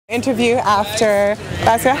Interview after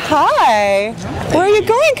basketball. Hi. Where are you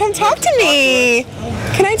going? Come talk to me.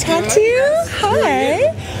 Can I talk to you?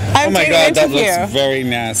 Hi. I'm doing an interview. That looks very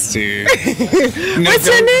nasty. What's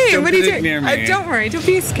your name? What are you doing? Near me. Don't worry. Don't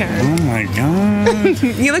be scared. Oh my god.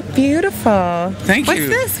 You look beautiful. Thank you. What's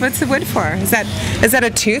this? What's the wood for? Is that a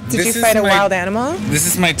tooth? Did you fight a wild animal? This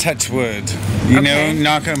is my touch wood. You know,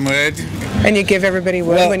 knock on wood. And you give everybody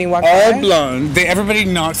wood when you walk by? All blonde. Everybody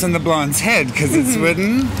knocks on the blonde's head because it's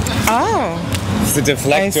wooden. Oh. It's a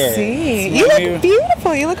deflector. I see. You look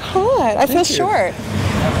beautiful. You look hot. I feel short.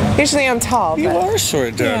 Usually I'm tall. You are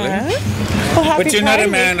short, darling. Yeah. Well, but you're not a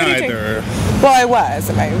man either. Well, I was.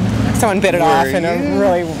 Someone bit it off in a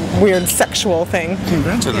really weird sexual thing.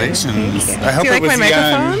 Congratulations. I hope Do you like it was my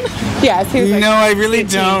microphone? young. Yes. He was like, no, I really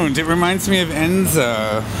don't. It reminds me of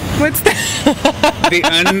Enza. What's that? the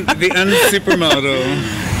unsupermodel.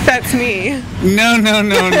 That's me. No. No.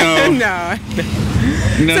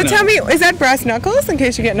 No, tell me, is that brass knuckles in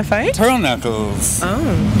case you get in a fight? Pearl knuckles.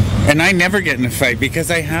 Oh. And I never get in a fight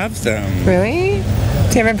because I have them. Really?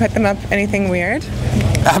 Do you ever put them up anything weird?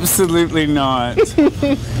 Absolutely not.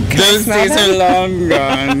 Those days are long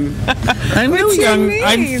gone. I'm no young.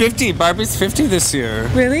 I'm 50. Barbie's 50 this year.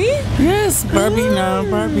 Really? Yes, Barbie now.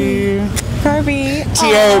 Barbie.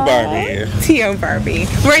 T.O. Barbie. T.O. Barbie.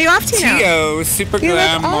 Where are you off to now? T.O. Super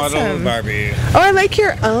glam model Barbie. Oh, I like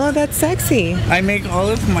your. Oh, that's sexy. I make all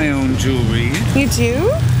of my own jewelry. You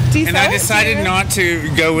do? And I decided not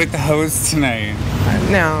to go with the hose tonight.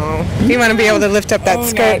 No. You want to be able to lift up that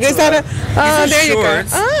skirt. Is that a... Oh, there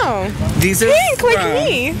shorts. You go. Oh. These are pink, like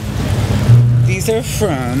me. These are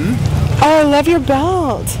from... Oh, I love your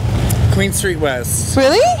belt. Queen Street West.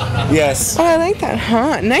 Really? Yes. Oh, I like that.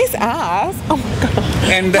 Huh? Nice ass. Oh, my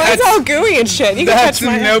God. And it's all gooey and shit. You can touch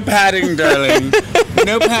my... no padding, darling.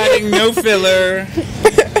 No padding, no filler.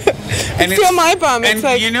 And feel my bum. It's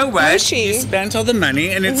like you know what? Mushy. You spent all the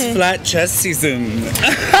money, and it's flat chest season.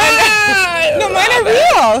 No, mine are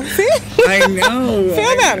real. See? I know.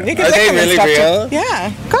 Feel them. You can are they really real?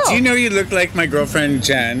 Yeah. Go. Do you know you look like my girlfriend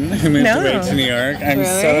Jen, who moved away to New York? I'm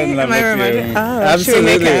so in love with you. Oh,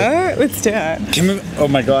 absolutely. Should we make out? Let's do it. Oh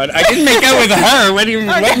my God! I didn't make out with her. What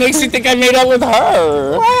makes you think I made out with her?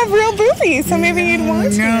 Well, I have real boobies, so maybe you'd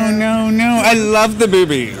want to. No. I love the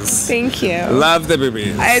boobies. T's. you. Love the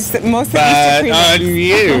boobies. It's mostly but on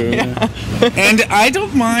you. And I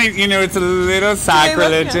don't mind. You know, it's a little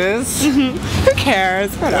sacrilegious. Who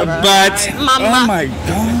cares? Whatever. But oh my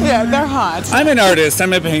God. Yeah, they're hot. I'm an artist.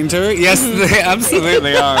 I'm a painter. Yes, they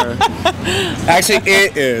absolutely are. Actually,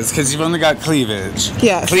 it is because you've only got cleavage.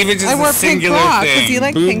 Yes. Cleavage is a singular thing. You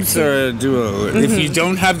like boobs are a dual. If you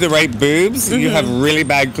don't have the right boobs, you have really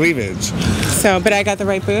bad cleavage. So, but I got the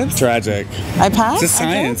right boobs? Tragic. I passed? It's a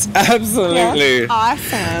science. Okay. Absolutely. Yeah.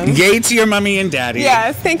 Awesome. Yay to your mommy and daddy.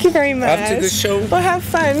 Yes, thank you very much. After the show. Well, have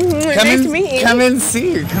fun. Nice to meet you. Come and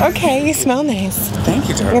see. Okay, you smell nice. Thank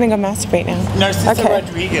you, darling. I'm going to go masturbate now. Narcissa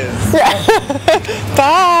Rodriguez.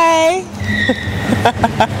 Bye.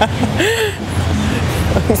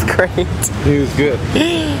 That was great. He was good.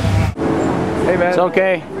 Hey, man. It's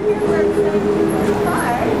okay.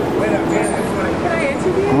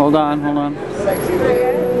 Hold on.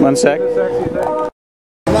 1 sec.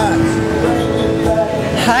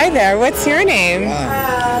 Hi there. What's your name?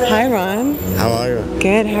 Hi, Ron. How are you?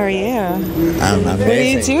 Good. How are you? I'm amazing. What are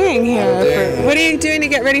you doing here? What are you doing to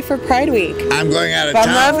get ready for Pride Week? I'm going out of Bum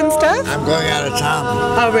town. love and stuff? I'm going out of town.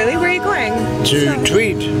 Oh, really? Where are you going? To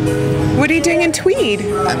Tweed. What are you doing in Tweed?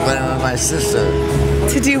 I'm going with my sister.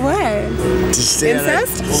 To do what? To stay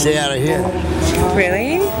out of here.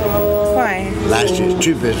 Really? Why? Last year's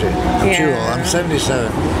too busy. I'm too old. I'm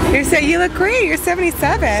 77. You look great. You're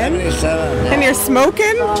 77. 77. And you're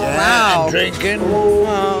smoking? Yeah, wow. I'm drinking.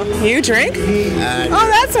 Oh, you drink? I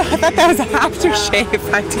thought that was an aftershave.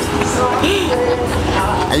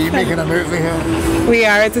 Are you making a movie here? We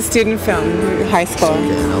are. It's a student film, high school.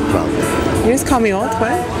 Okay, no problem. You just call me old.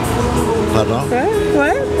 What? Pardon?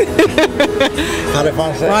 What? Parlez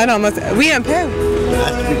français? Well, oui, un peu. I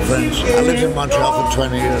speak French. I lived in Montreal for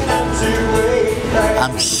 20 years.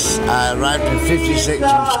 I arrived in '56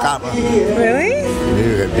 from Scotland. Really?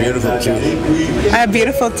 You got beautiful teeth. I have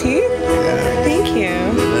beautiful teeth? Yeah. Thank you.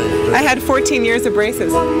 I had 14 years of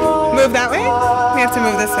braces. Move that way? We have to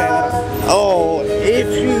move this way a little. Oh, if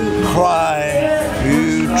you cry,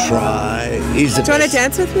 you try. He's the Do you want to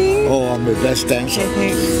dance with me? Oh, I'm the best dancer.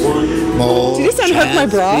 Did you just unhook my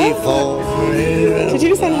bra? Did you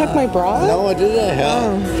just unhook my bra? No, I didn't.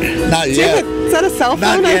 Hell. Not yet. Is that a cell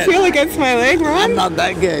phone I feel against my leg, Ron? I'm not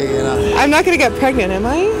that gay, you know. I'm not going to get pregnant, am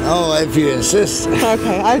I? Oh, if you insist.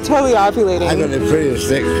 Okay, I'm totally ovulating. I got the prettiest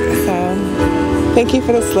dick. So, Thank you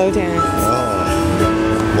for the slow dance.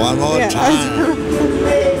 Oh, one more time.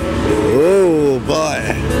 Oh boy.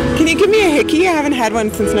 Can you give me a hickey? I haven't had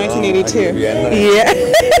one since 1982. Yeah.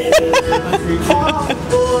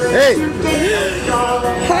 Hey.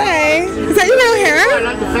 Hi. Is that your real hair?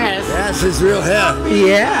 Yes, it's real hair.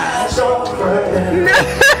 Yeah.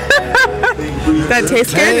 That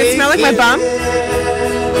tastes good? Does it smell like my bum?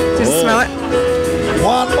 Did you smell it?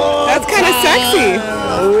 One more. That's kind of sexy.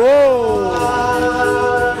 Whoa.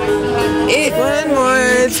 One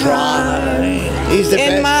more time. He's the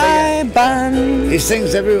in best my singer. bun. He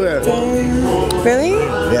sings everywhere. Really?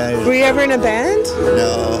 Yeah. Were you ever in a band?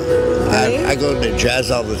 No. Really? I go to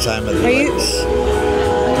jazz all the time at the Are you? lights.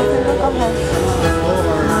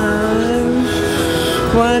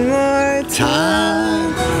 One more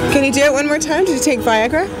time. Time. Can you do it one more time? Did you take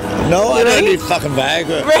Viagra? No, I don't Really? need fucking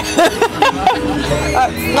Viagra.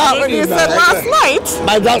 Not what you said last night.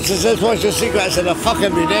 My doctor says, what's your secret? I said, I fuck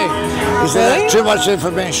every day. He said, Really? too much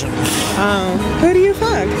information. Oh, who do you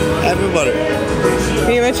fuck? Everybody.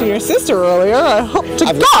 You mentioned your sister earlier. I hope to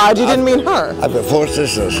I've- God you didn't mean her. I've got 4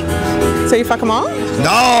 sisters. So you fuck them all?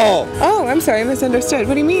 No! Oh, I'm sorry, I misunderstood.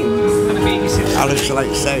 What do you mean? I just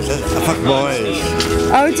like sex. I fuck boys.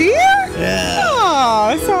 Oh, do you? Yeah.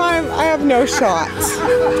 Oh, so I have no shot.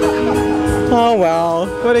 Oh well,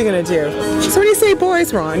 what are you gonna do? So when you say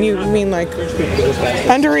boys, Ron, you mean like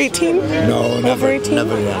under 18? No, Over never. 18?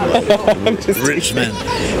 Never. I'm just Rich men.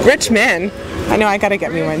 Rich men. I know I gotta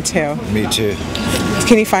get me one too. Me too.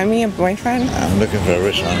 Can you find me a boyfriend? I'm looking for a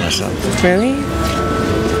rich man myself. Really?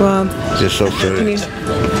 Well, Just so can pretty. you?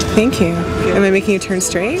 Thank you. Am I making you turn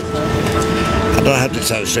straight? I don't have to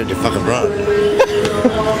tell straight to fucking broad.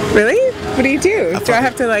 Really? What do you do? Do I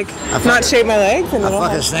have to like not shave my legs and I little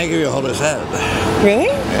fuck a snake if you hold his head. Really?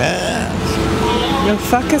 Yeah. You'll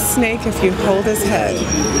fuck a snake if you hold his head.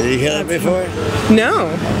 Did you hear that before? No,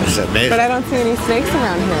 It's amazing. but I don't see any snakes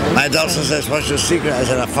around here. My doctor says, what's your secret? I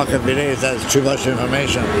said, I fuck every day. That's too much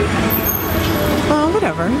information. Well,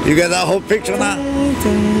 whatever. You get that whole picture now?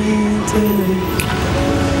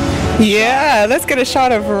 Yeah, let's get a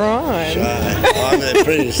shot of Ron. Oh, I'm the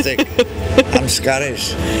pretty stick. I'm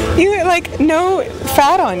Scottish. You got, like no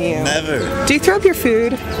fat on you. Never. Do you throw up your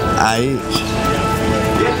food? I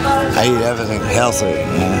eat everything healthy.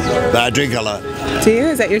 Yeah. But I drink a lot. Do you?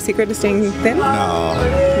 Is that your secret to staying thin? No.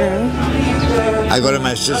 No. I go to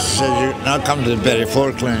my sister says, you now come to the Betty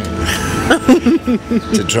Ford clinic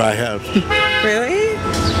to try out. Really?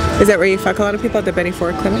 Is that where you fuck a lot of people at the Betty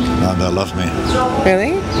Ford clinic? No, they love me.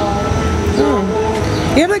 Really?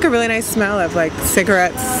 Oh. You have like a really nice smell of like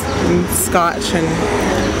cigarettes and scotch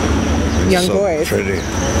and young So boys. pretty.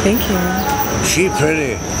 Thank you. She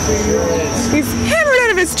pretty. He's hammered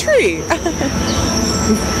out of his tree.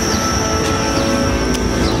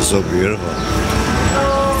 So beautiful.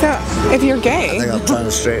 So, if you're gay, I think I'll turn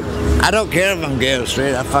straight. I don't care if I'm gay or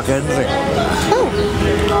straight. I fuck anything.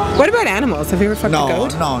 oh. What about animals? Have you ever fucked a No,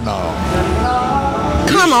 goat? no, no.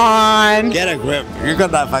 Come on. Get a grip. You got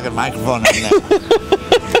that fucking microphone in there.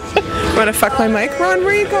 Want to fuck my mic, Ron? Where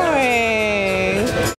are you going?